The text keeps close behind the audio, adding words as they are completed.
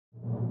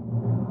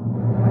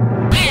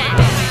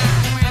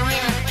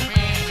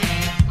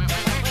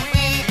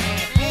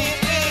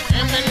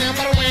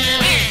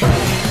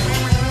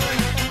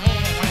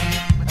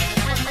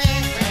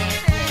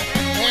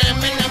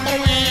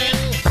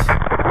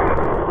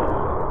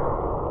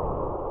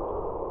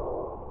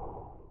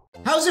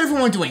How's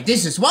everyone doing?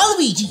 This is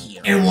Waluigi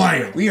here. And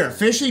Wario. We are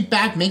officially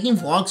back making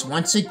vlogs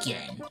once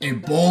again. In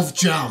both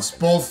channels,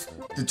 both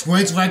the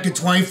Twins Record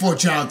 24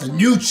 channel, the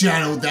new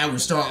channel that we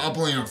start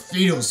uploading our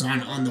videos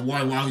on the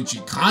Wario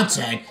Waluigi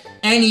content,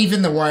 and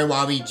even the Wario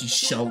Waluigi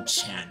show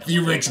channel. the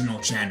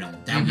original channel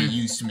that we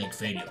used to make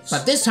videos.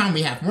 But this time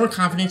we have more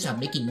confidence of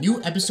making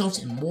new episodes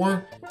and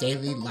more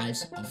daily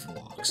lives of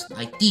vlogs,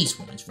 like these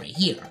ones right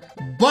here.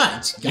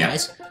 But,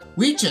 guys,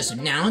 we just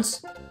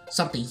announced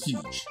something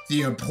huge.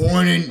 The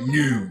important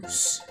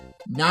news.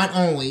 Not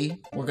only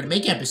we're gonna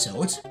make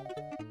episodes,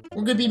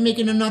 we're gonna be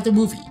making another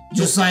movie.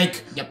 Just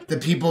like the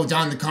people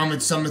down in the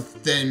comments, some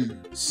of them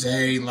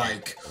say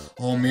like,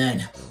 oh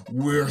man,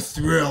 we're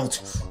thrilled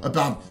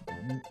about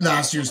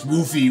last year's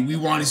movie. We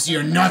want to see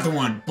another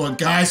one. But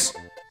guys,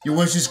 your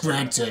wish is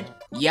granted.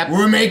 Yep.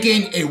 We're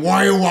making a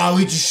Wario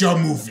Waluigi show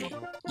movie.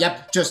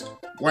 Yep, just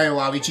Wario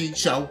Waluigi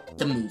show,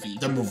 the movie.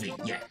 The movie,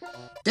 yeah.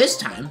 This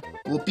time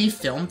will be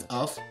filmed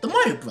of the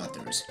Mario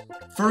Brothers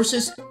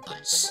versus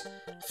us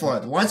for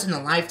the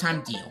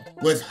once-in-a-lifetime deal.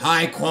 With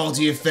high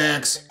quality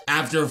effects,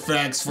 After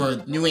Effects for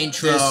New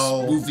intro.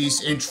 this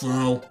movie's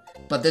intro.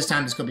 But this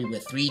time it's gonna be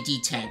with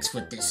 3D text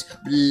with this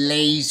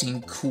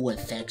blazing cool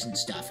effects and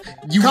stuff.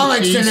 You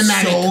kind of like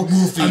cinematic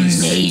movies.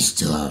 Amazing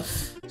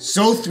stuff.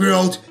 So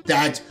thrilled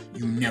that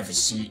you've never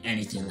seen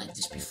anything like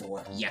this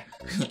before. Yeah.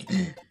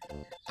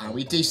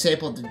 We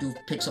disabled the do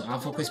pixel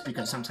autofocus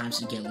because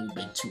sometimes you get a little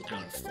bit too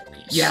out of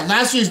focus. Yeah,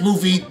 last year's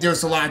movie,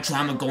 there's a lot of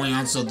drama going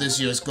on, so this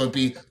year is going to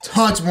be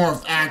tons more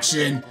of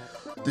action.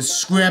 The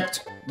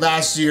script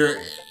last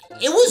year,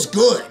 it was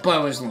good.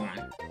 But it was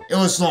long. It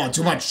was long,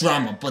 too much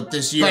drama, but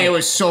this year... But it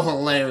was so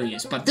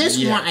hilarious. But this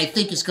one, I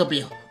think, is going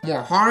to be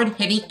more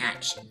hard-hitting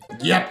action.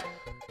 Yep.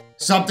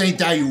 Something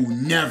that you will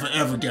never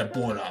ever get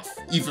bored of,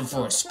 even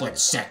for a split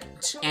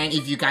second. And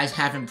if you guys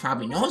haven't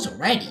probably known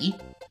already,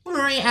 we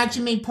already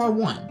actually made part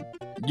 1.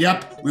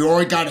 Yep, we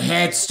already got a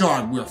head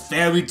start. We're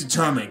very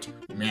determined.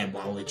 Man,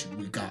 Waluigi,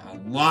 we got a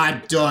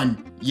lot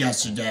done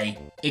yesterday.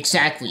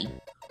 Exactly.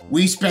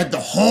 We spent the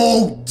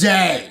whole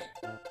day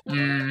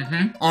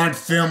on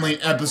filming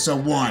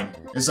episode 1.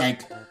 It's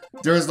like,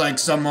 there's like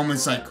some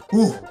moments like,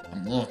 whew,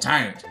 I'm a little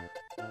tired.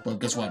 But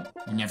guess what?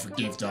 We never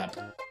gave up.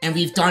 And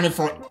we've done it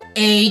for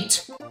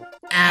 8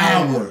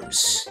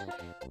 hours.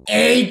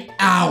 8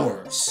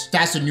 hours.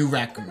 That's a new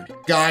record.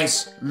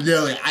 Guys,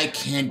 literally, I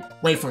can't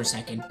Wait for a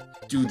second.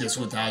 do this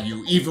without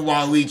you. Even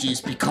Waluigi's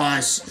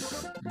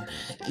because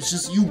it's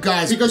just you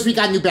guys. Because we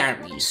got new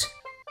batteries.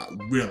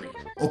 Really?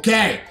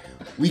 Okay.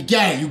 We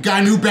get it. You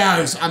got new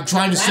batteries. I'm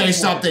trying to say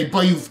something,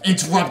 but you've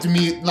interrupted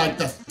me like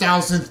the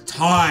 1000th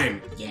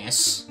time.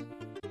 Yes.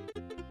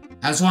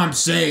 That's what I'm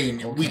saying.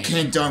 We Okay.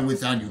 can't done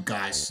without you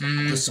guys.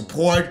 The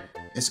support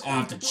is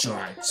off the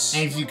charts.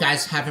 And if you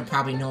guys haven't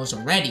probably noticed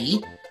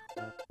already,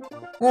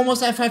 we're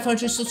almost at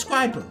 500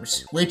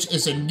 subscribers, which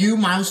is a new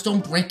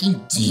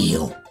milestone-breaking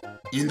deal.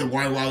 In the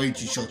Wario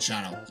Waluigi show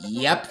channel.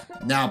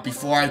 Yep. Now,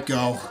 before I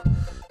go,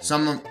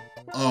 some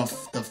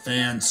of the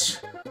fans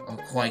are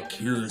quite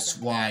curious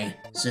why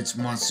 6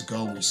 months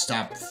ago we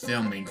stopped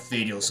filming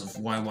videos of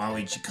Wario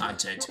Waluigi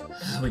content.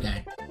 We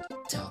gotta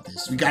tell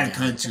this. We gotta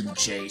cut to the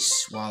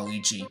chase,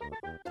 Waluigi.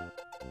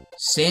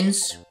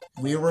 Since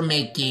we were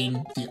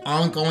making the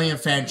ongoing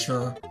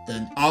adventure,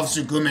 The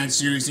Officer Goodman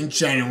series in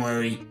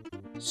January.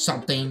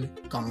 something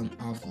gone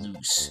off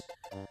loose.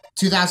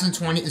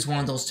 2020 is one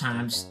of those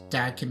times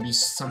that can be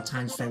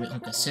sometimes very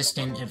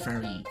inconsistent and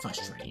very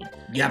frustrating.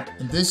 Yep.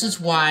 And this is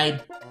why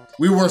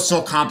We were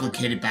so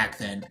complicated back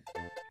then.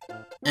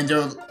 And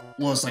there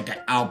was like an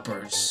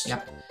outburst.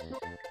 Yep.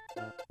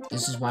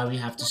 This is why we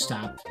have to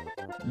stop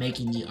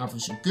making the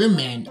Officer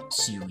Goodman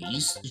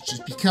series. It's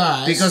just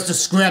because the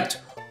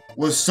script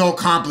was so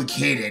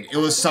complicated. It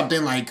was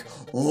something like,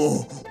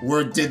 oh,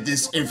 where did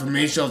this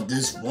information of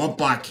this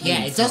robot came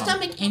from? it does not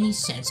make any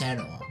sense at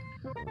all.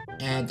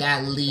 And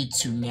that leads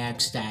to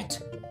next that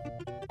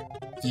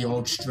the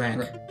old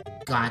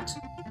Shrek got...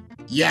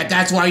 Yeah,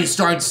 that's why you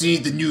start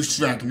seeing the new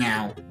Shrek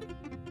now.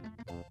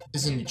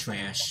 Isn't it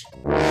trash?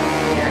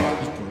 Yeah,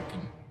 he's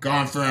broken.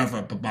 Gone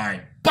forever,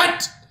 bye-bye.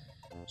 But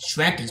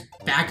Shrek is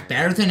back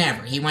better than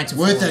ever. He went to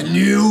With Florida. a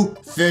new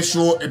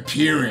official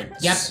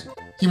appearance. Yep.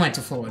 He went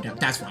to Florida.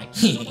 That's why.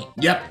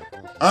 Yep.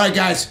 Alright,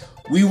 guys.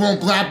 We won't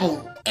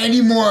blabber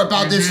any more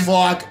about this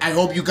vlog. I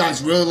hope you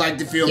guys really like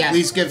the video. Yeah.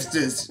 Please give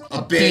this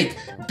a big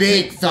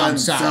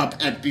thumbs up.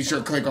 And be sure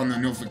to click on the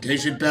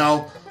notification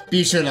bell.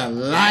 Be sure to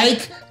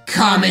Like,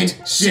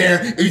 comment, share,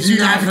 and do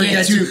not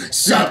forget to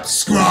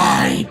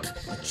subscribe.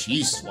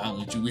 Jeez,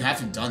 Waluigi, we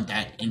haven't done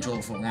that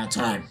intro for a long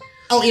time.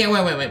 Oh, yeah,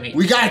 wait.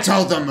 We gotta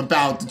tell them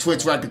about the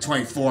Twitch Record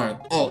 24.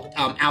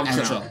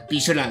 Outro. Be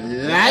sure to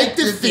like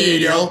the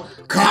video,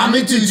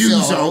 comment to do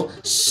so,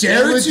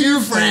 share it to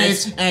your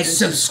friends, and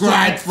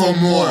subscribe for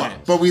more.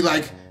 But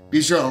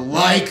be sure to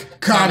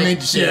like,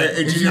 comment, share,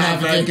 and do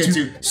not forget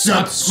to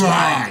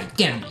subscribe.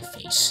 Get on my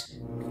face.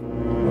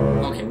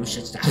 Okay, we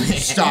should stop.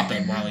 Stop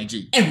it,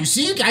 Waluigi. And we'll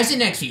see you guys in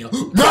the next video.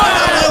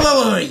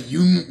 Wait.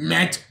 You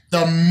meant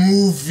the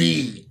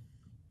movie.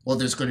 Well,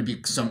 there's going to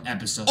be some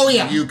episodes. Oh,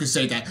 yeah. You can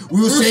say that.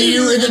 We will see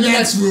you in the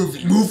next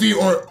movie. Movie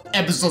or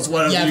episodes,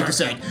 whatever you can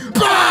say.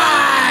 Bye!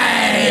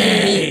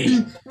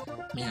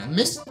 Man, I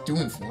miss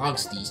doing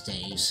vlogs these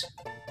days.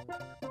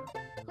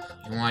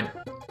 You know what?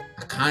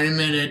 I kind of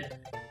meant it.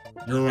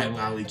 You're right,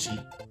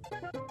 Waluigi.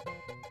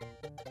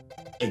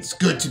 It's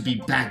good to be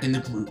back in the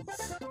groove.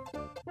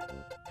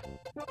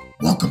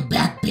 Welcome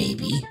back,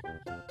 baby.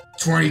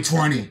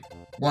 2020.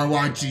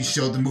 Waluigi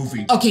showed the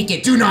movie. Okay,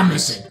 kid, do not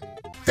miss it.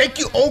 Thank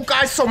you all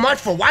guys so much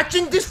for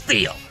watching this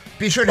video.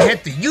 Be sure to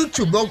hit the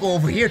YouTube logo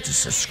over here to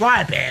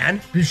subscribe and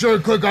be sure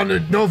to click on the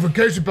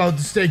notification bell to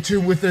stay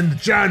tuned within the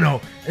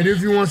channel. And if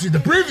you want to see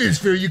the previous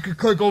video, you can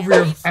click over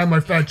here at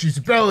my fat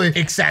cheesy belly.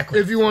 Exactly.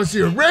 If you want to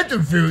see a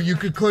random video, you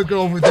can click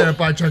over there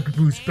by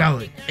Chuckaboo's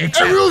belly.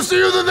 Exactly. And we'll see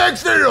you in the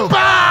next video.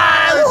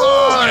 Bye!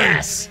 Bye!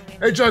 Yes!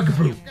 Hey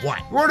Chuckaboo. What?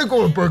 You wanna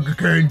go to Burger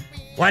King?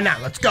 Why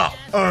not? Let's go.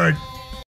 Alright.